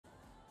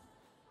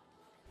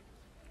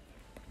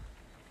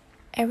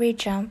Every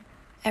jump,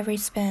 every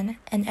spin,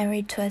 and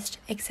every twist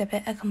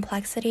exhibit a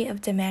complexity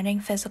of demanding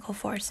physical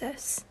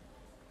forces.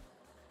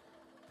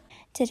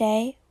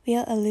 Today,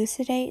 we'll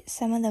elucidate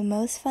some of the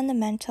most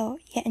fundamental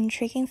yet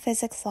intriguing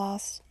physics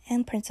laws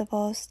and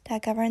principles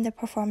that govern the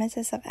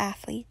performances of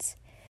athletes.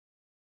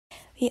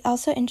 We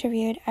also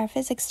interviewed our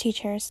physics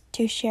teachers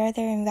to share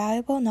their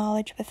invaluable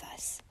knowledge with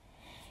us.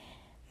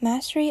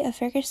 Mastery of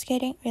figure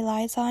skating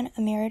relies on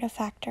a myriad of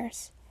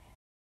factors.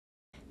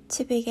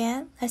 To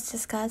begin, let's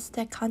discuss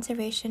the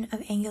conservation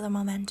of angular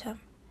momentum.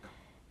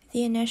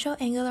 The initial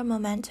angular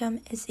momentum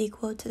is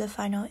equal to the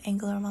final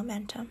angular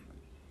momentum.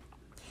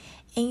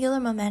 Angular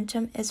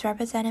momentum is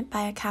represented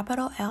by a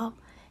capital L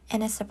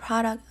and is the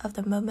product of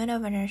the moment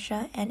of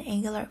inertia and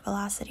angular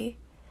velocity.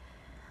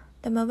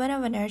 The moment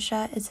of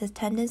inertia is the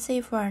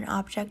tendency for an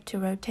object to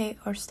rotate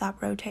or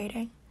stop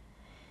rotating.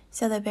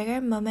 So the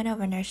bigger moment of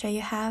inertia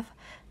you have,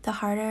 the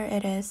harder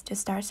it is to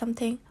start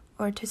something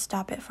or to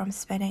stop it from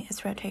spinning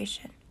its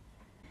rotation.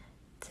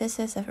 This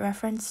is a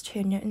reference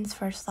to Newton's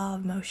first law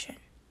of motion.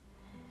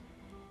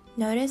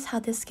 Notice how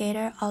the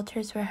skater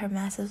alters where her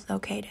mass is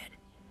located.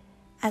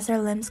 As her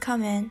limbs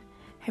come in,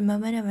 her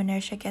moment of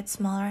inertia gets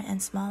smaller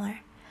and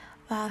smaller,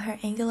 while her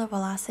angular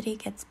velocity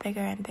gets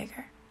bigger and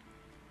bigger.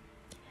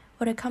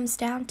 What it comes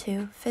down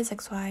to,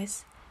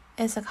 physics-wise,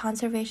 is the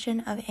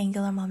conservation of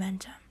angular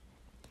momentum.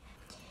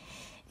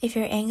 If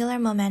your angular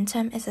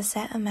momentum is a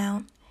set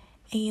amount,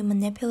 and you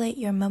manipulate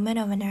your moment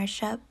of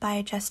inertia by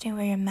adjusting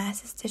where your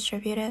mass is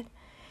distributed,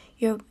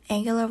 your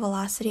angular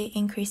velocity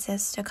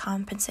increases to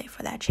compensate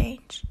for that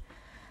change.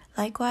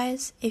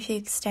 Likewise, if you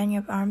extend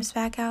your arms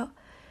back out,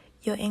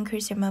 you'll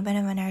increase your moment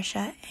of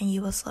inertia and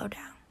you will slow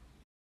down.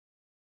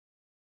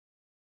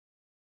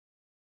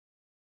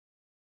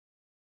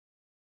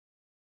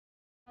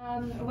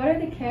 What are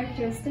the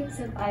characteristics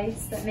of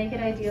ice that make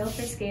it ideal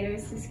for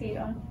skaters to skate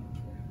on?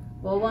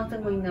 Well, one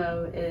thing we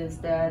know is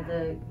that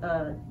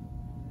the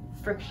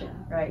friction,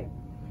 right?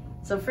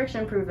 So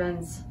friction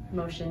prevents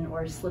motion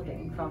or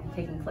slipping from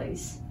taking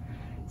place.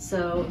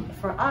 So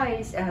for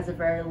ice, it has a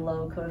very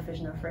low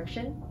coefficient of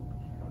friction.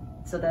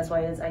 So that's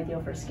why it's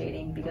ideal for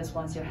skating, because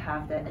once you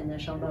have that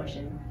initial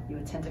motion, you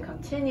would tend to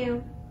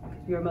continue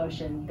your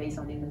motion based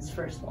on Newton's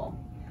first law.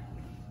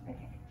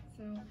 Okay.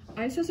 So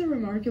ice has a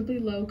remarkably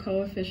low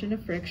coefficient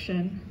of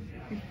friction,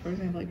 for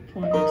example, like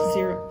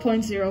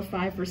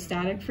 0.05 for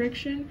static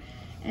friction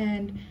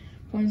and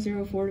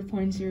 0.04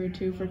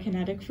 to 0.02 for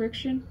kinetic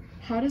friction.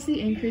 How does the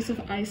increase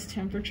of ice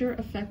temperature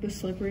affect the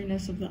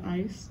slipperiness of the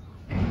ice?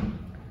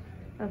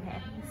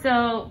 Okay,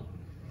 so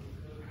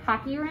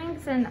hockey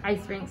rinks and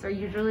ice rinks are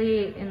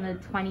usually in the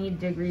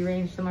 20-degree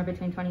range, somewhere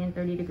between 20 and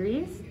 30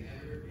 degrees.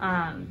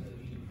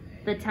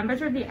 The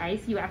temperature of the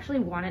ice, you actually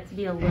want it to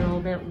be a little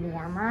bit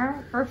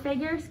warmer for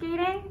figure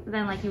skating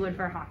than like you would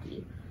for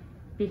hockey.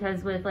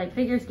 Because with like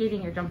figure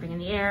skating, you're jumping in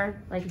the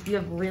air. Like if you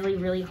have really,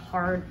 really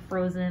hard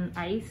frozen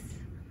ice,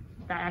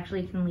 that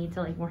actually can lead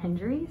to like more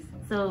injuries.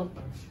 So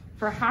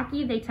for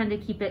hockey, they tend to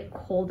keep it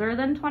colder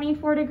than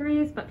 24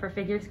 degrees, but for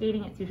figure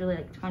skating, it's usually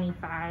like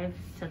 25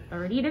 to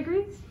 30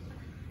 degrees.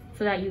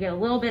 So that you get a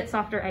little bit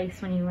softer ice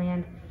when you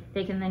land.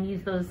 They can then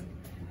use those,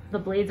 the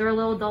blades are a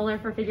little duller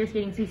for figure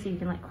skating too, so you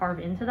can like carve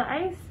into the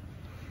ice.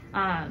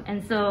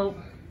 And so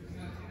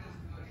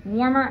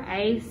warmer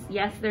ice,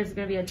 yes, there's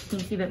gonna be a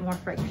teensy bit more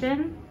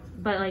friction,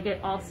 but like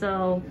it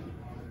also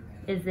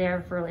is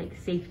there for like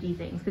safety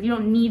things, because you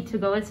don't need to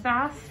go as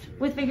fast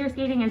with figure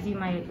skating as you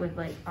might with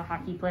like a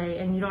hockey play,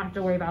 and you don't have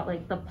to worry about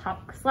like the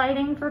puck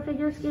sliding for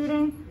figure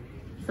skating,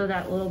 so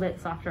that little bit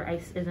softer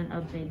ice isn't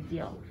a big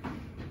deal.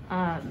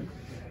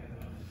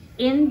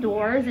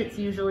 Indoors, it's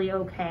usually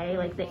okay.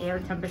 Like the air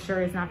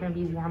temperature is not going to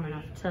be warm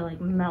enough to like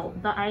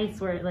melt the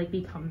ice where it like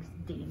becomes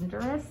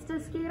dangerous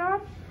to skate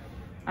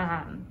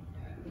on.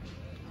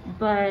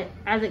 But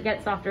as it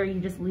gets softer, you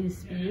just lose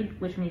speed,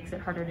 which makes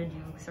it harder to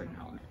do certain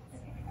elements.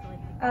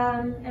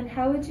 And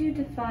how would you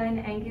define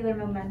angular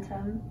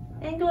momentum?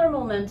 Angular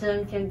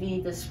momentum can be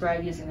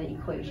described using the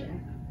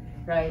equation,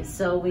 right?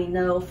 So we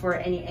know for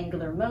any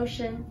angular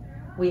motion,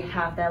 we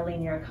have that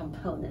linear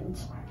component.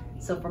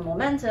 So for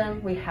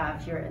momentum, we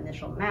have your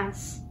initial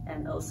mass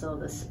and also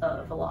this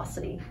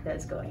velocity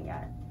that's going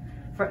at.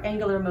 For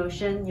angular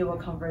motion, you will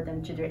convert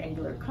them to their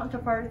angular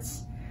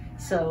counterparts.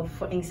 So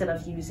instead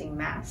of using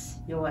mass,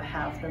 you will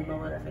have the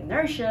moment of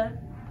inertia,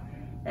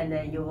 and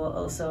then you will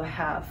also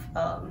have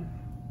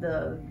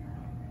the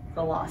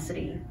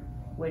velocity,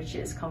 which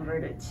is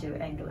converted to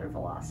angular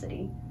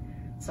velocity.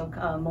 So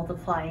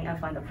multiplying, I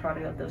find the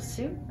product of those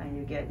two, and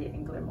you get the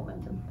angular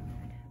momentum.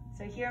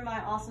 So here my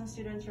awesome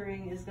student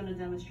Taryn is going to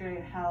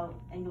demonstrate how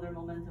angular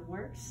momentum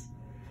works.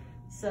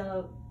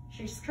 So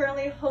she's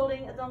currently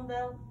holding a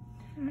dumbbell,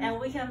 and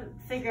we can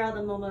figure out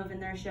the moment of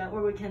inertia,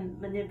 or we can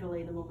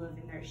manipulate the moment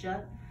of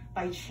inertia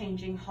by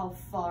changing how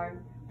far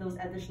those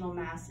additional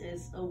mass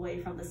is away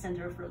from the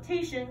center of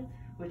rotation,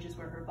 which is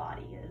where her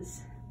body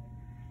is.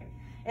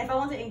 If I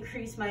want to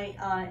increase my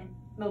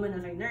moment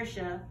of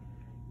inertia,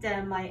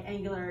 then my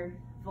angular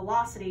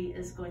velocity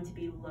is going to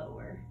be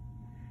lower.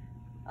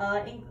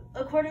 In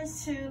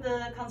accordance to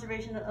the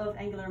conservation of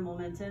angular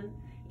momentum,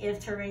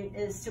 if Taryn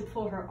is to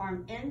pull her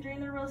arm in during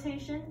the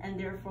rotation and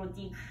therefore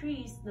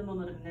decrease the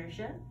moment of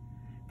inertia,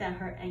 then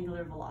her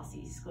angular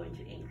velocity is going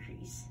to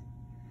increase.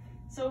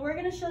 So we're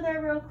going to show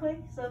that real quick.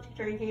 So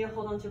Taryn, can you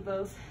hold on to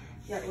both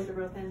with the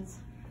rope ends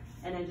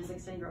and then just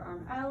extend your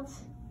arm out.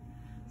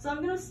 So I'm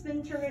going to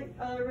spin Taryn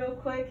real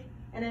quick,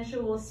 and then she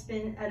will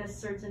spin at a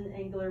certain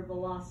angular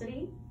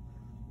velocity.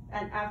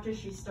 And after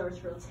she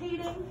starts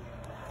rotating,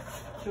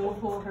 she will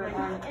pull her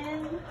arm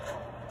in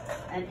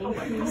and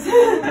increase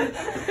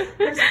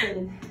her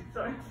spin.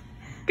 Sorry.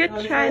 Good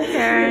try,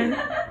 Taryn.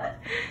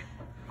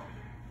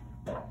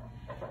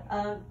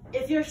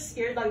 If you're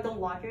scared, like, don't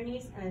lock your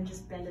knees and then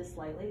just bend it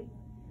slightly.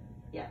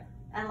 Yeah.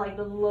 And like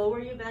the lower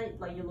you bend,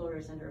 like you lower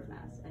your center of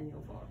mass and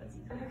you'll fall off as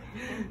easy. Okay.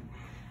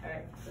 All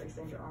right, so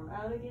extend your arm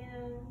out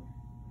again.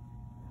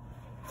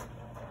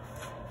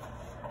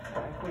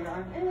 All right, pull your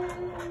arm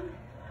in.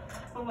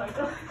 Oh my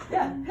god.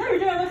 Yeah, no, you're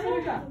doing a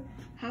good job.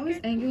 How is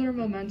angular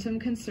momentum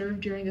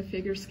conserved during a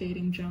figure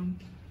skating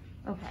jump?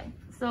 Okay,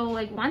 so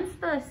like once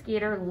the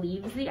skater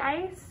leaves the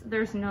ice,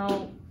 there's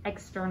no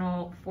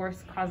external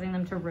force causing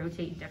them to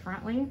rotate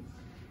differently.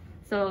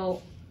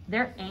 So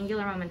their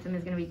angular momentum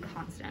is going to be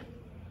constant.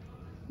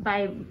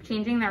 By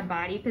changing their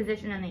body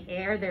position in the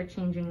air, they're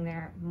changing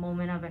their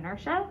moment of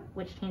inertia,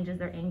 which changes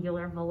their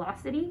angular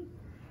velocity.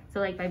 So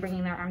like by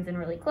bringing their arms in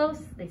really close,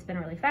 they spin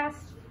really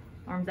fast,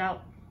 arms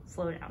out,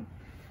 slow down.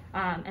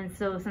 And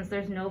so since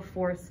there's no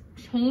force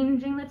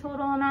changing the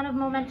total amount of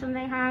momentum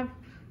they have,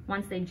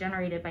 once they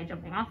generate it by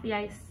jumping off the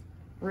ice,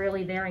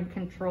 really they're in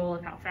control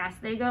of how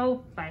fast they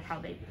go by how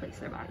they place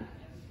their body.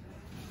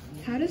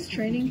 How does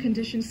training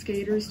condition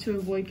skaters to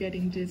avoid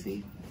getting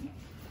dizzy?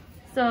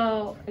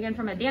 So again,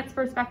 from a dance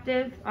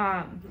perspective,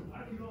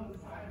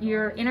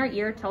 your inner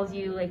ear tells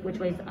you like which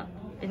way's up,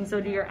 and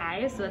so do your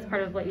eyes. So that's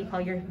part of what we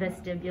call your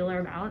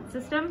vestibular balance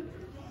system.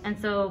 And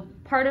so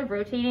part of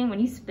rotating, when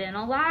you spin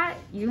a lot,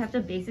 you have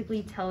to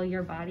basically tell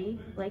your body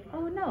like,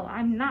 oh no,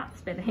 I'm not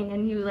spinning.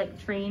 And you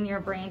like train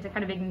your brain to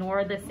kind of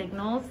ignore the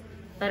signals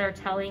that are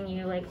telling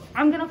you like,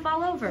 I'm gonna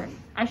fall over.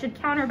 I should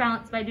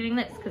counterbalance by doing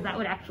this, because that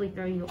would actually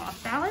throw you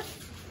off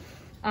balance.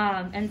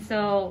 And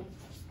so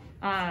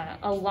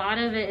a lot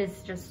of it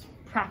is just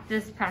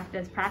practice,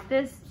 practice,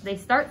 practice. They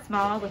start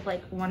small with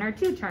like 1 or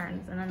 2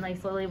 turns, and then they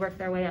slowly work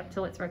their way up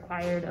till it's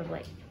required of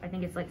like, I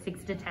think it's like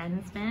 6 to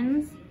 10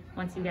 spins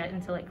once you get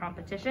into like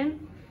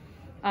competition.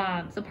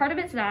 So part of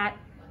it's that.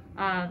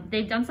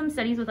 They've done some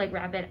studies with like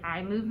rapid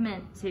eye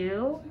movement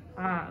too,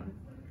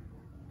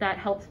 that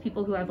helps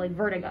people who have like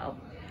vertigo.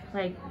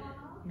 Like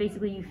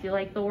basically you feel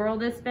like the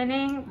world is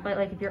spinning, but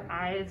like if your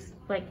eyes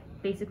like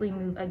basically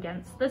move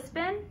against the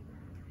spin,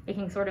 it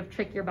can sort of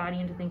trick your body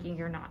into thinking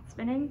you're not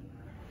spinning.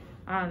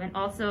 And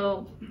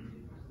also,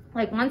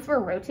 like once we're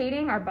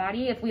rotating our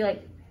body, if we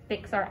like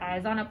fix our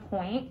eyes on a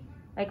point,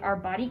 like our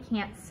body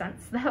can't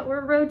sense that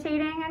we're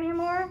rotating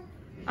anymore.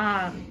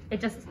 It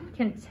just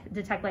can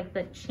detect like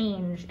the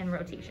change in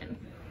rotation.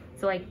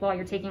 So like while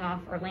you're taking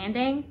off or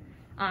landing,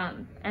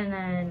 and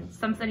then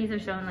some studies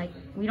have shown like,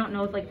 we don't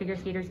know if like figure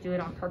skaters do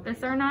it on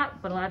purpose or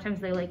not, but a lot of times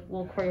they like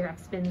will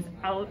choreograph spins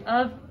out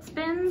of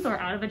spins or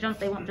out of a jump.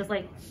 They won't just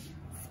like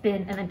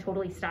spin and then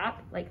totally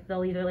stop. Like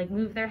they'll either like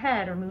move their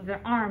head or move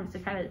their arms to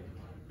kind of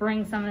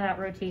bring some of that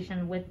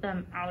rotation with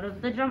them out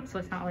of the jump, so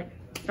it's not like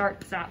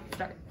start, stop,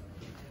 start.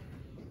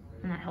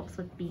 And that helps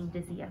with being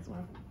dizzy as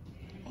well.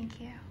 Thank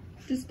you.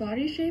 Does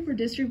body shape or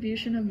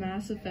distribution of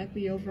mass affect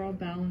the overall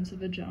balance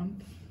of a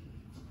jump?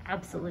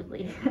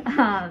 Absolutely.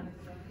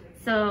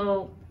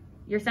 So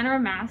your center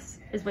of mass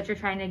is what you're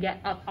trying to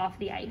get up off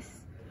the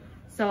ice.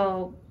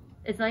 So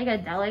it's like a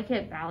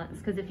delicate balance,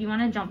 because if you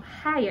want to jump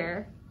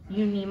higher,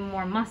 you need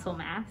more muscle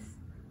mass,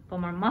 but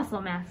more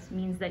muscle mass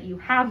means that you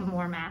have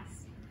more mass,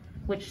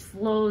 which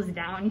slows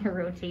down your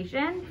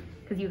rotation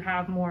because you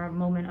have more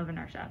moment of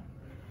inertia.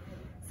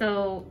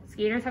 So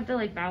skaters have to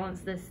like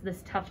balance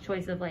this tough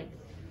choice of like,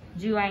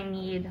 do I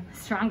need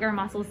stronger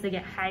muscles to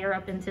get higher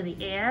up into the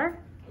air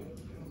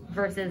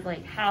versus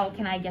like, how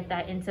can I get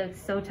that into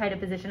so tight a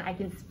position I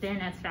can spin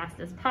as fast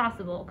as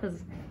possible?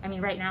 Because I mean,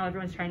 right now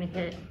everyone's trying to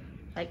hit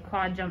like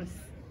quad jumps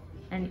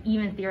and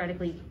even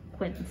theoretically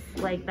quints.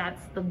 Like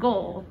that's the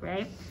goal,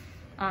 right?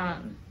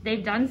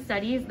 They've done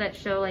studies that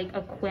show like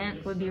a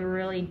quint would be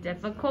really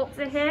difficult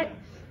to hit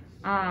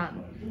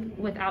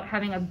without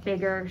having a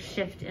bigger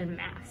shift in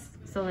mass.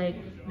 So like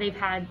they've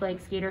had like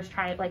skaters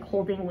try like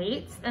holding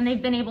weights, and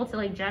they've been able to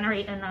like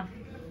generate enough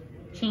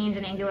change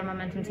in angular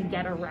momentum to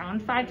get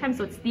around 5 times.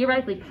 So it's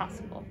theoretically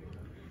possible.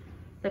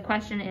 The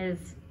question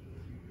is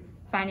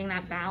finding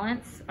that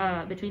balance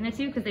between the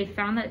two, because they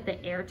found that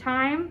the air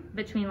time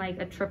between like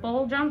a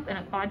triple jump and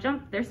a quad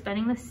jump, they're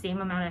spending the same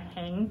amount of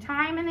hang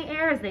time in the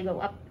air as they go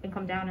up and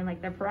come down in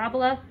like their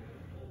parabola,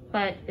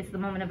 but it's the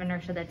moment of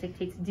inertia that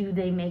dictates, do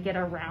they make it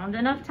around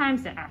enough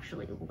times to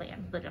actually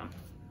land the jump.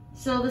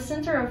 So the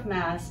center of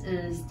mass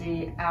is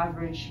the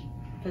average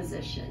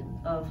position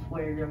of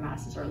where your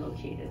masses are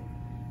located,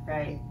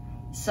 right?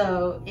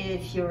 So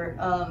if your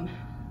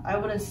I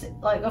wouldn't say,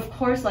 like, of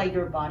course, like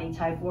your body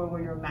type or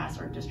where your mass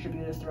are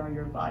distributed throughout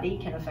your body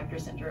can affect your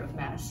center of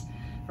mass.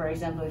 For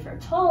example, if you're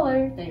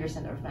taller, then your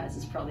center of mass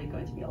is probably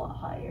going to be a lot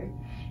higher.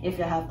 If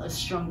you have a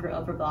stronger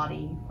upper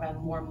body and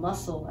more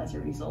muscle as a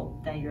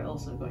result, then you're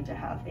also going to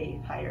have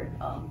a higher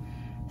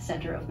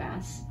center of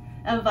mass.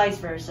 And vice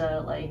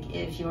versa, like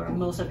if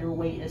most of your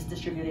weight is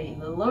distributed in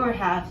the lower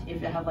half,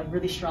 if you have like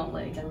really strong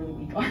legs and really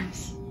weak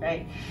arms,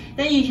 right,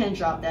 then you can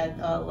drop that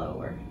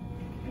lower.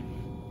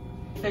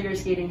 Figure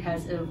skating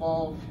has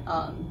evolved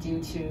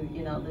due to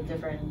the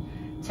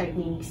different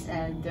techniques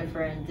and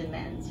different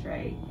demands,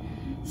 right?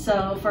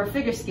 So for a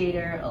figure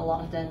skater, a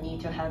lot of them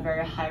need to have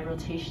very high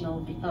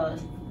rotational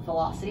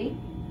velocity.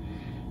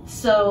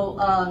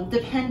 So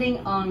depending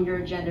on your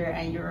gender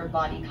and your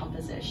body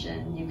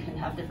composition, you can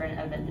have different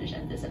advantages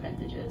and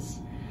disadvantages.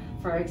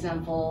 For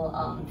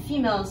example,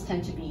 females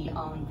tend to be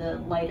on the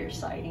lighter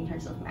side in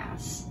terms of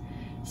mass.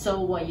 So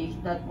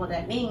what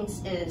that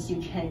means is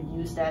you can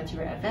use that to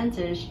your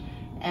advantage,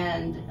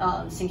 and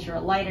since you're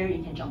lighter,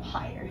 you can jump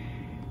higher.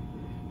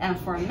 And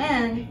for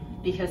men,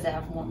 because they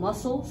have more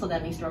muscle, so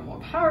that means they're more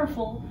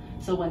powerful.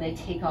 So when they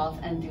take off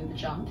and do the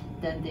jump,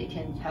 then they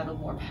can have a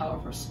more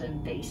powerful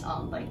spin based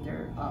on like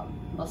their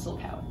muscle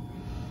power.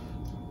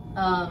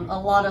 A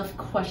lot of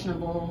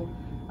questionable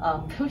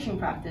coaching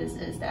practice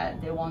is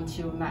that they want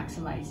to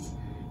maximize,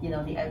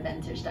 the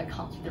advantage that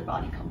comes with their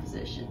body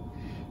composition.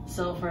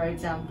 So for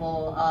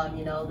example,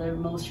 the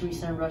most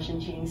recent Russian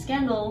cheating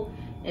scandal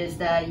is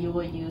that you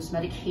will use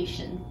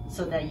medication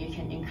so that you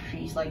can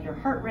increase like your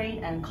heart rate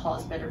and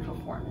cause better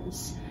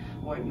performance,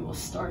 or you will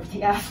starve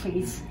the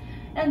athletes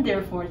and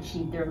therefore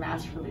keep their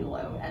mass really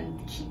low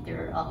and keep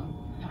their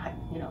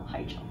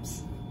high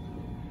jumps.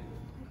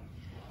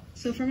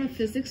 So from a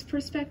physics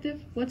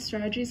perspective, what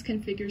strategies can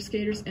figure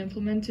skaters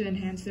implement to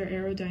enhance their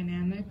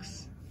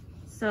aerodynamics?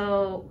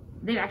 So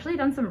they've actually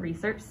done some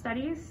research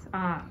studies.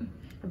 I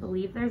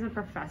believe there's a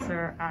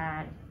professor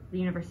at the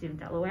University of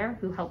Delaware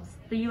who helps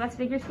the US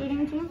figure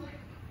skating team,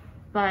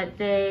 but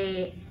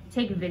they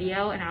take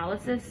video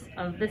analysis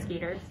of the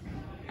skaters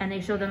and they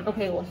show them,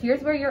 okay, well,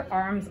 here's where your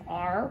arms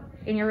are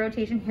in your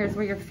rotation, here's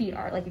where your feet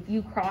are. Like if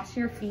you cross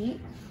your feet,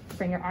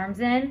 bring your arms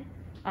in,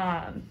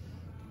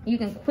 you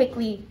can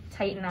quickly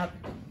tighten up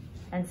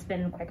and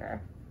spin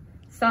quicker.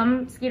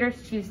 Some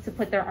skaters choose to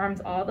put their arms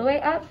all the way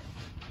up,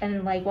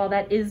 and like while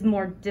that is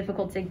more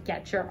difficult to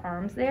get your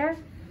arms there,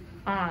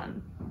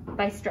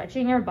 by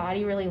stretching your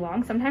body really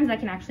long, sometimes that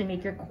can actually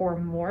make your core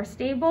more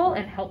stable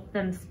and help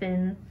them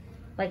spin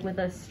like with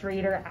a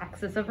straighter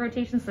axis of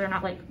rotation, so they're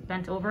not like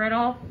bent over at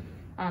all,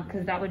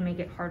 because that would make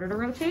it harder to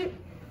rotate.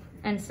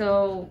 And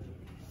so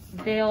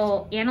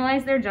they'll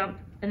analyze their jump,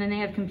 and then they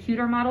have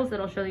computer models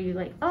that'll show you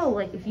like, oh,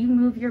 like if you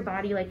move your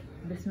body like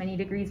this many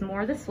degrees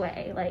more this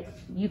way, like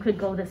you could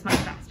go this much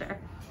faster.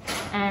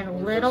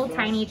 And little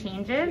tiny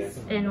changes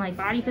in like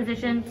body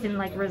position can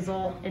like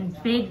result in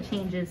big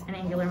changes in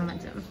angular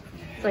momentum.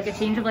 So like a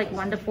change of like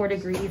 1 to 4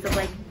 degrees of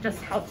like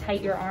just how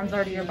tight your arms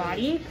are to your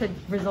body could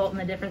result in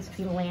the difference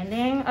between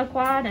landing a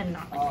quad and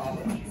not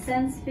landing.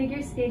 Since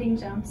figure skating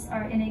jumps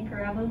are in a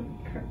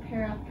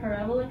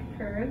parabolic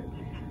curve,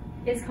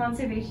 is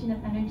conservation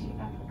of energy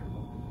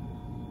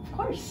applicable? Of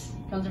course,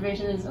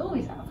 conservation is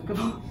always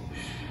applicable.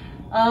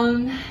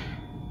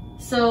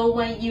 So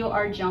when you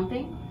are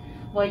jumping,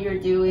 what you're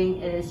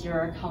doing is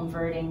you're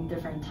converting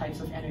different types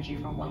of energy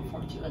from one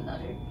form to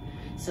another.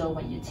 So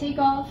when you take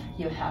off,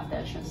 you have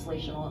that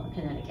translational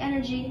kinetic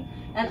energy,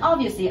 and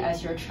obviously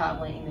as you're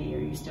traveling in the air,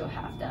 you still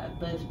have that,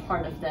 but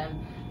part of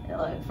them,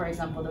 for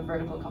example, the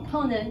vertical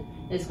component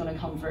is going to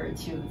convert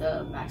to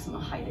the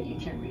maximum height that you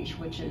can reach,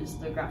 which is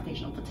the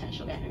gravitational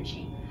potential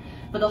energy.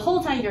 But the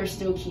whole time you're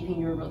still keeping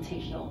your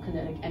rotational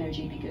kinetic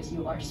energy because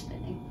you are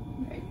spinning,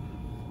 right?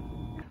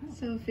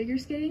 So figure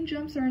skating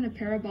jumps are in a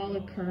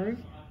parabolic curve.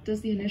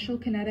 Does the initial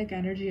kinetic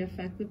energy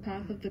affect the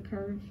path of the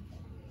curve?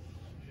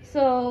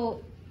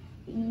 So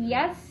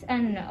yes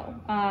and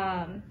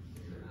no.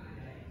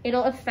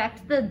 It'll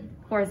affect the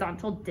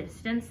horizontal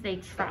distance they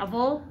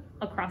travel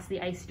across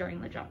the ice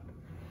during the jump.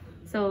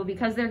 So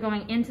because they're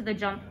going into the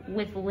jump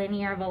with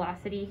linear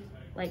velocity,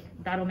 like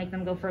that'll make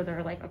them go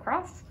further like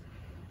across.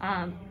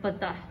 But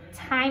the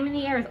time in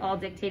the air is all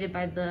dictated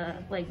by the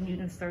like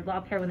Newton's third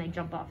law pair when they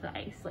jump off the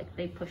ice. Like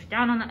they push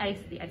down on the ice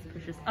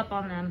pushes up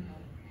on them.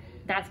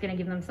 That's going to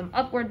give them some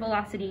upward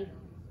velocity.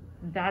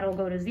 That'll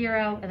go to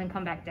 0 and then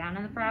come back down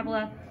in the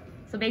parabola.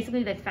 So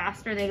basically, the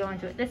faster they go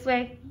into it this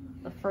way,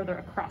 the further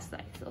across the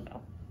ice they'll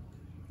go.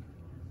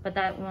 But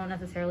that won't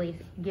necessarily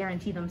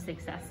guarantee them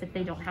success if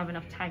they don't have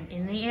enough time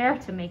in the air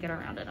to make it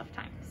around enough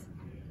times.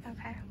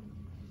 Okay.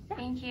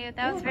 Thank you.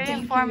 That was very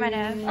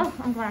informative. Oh,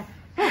 I'm glad.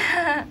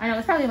 I know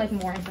it's probably like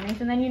more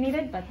information than you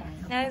needed, but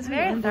no, it's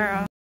very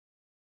thorough.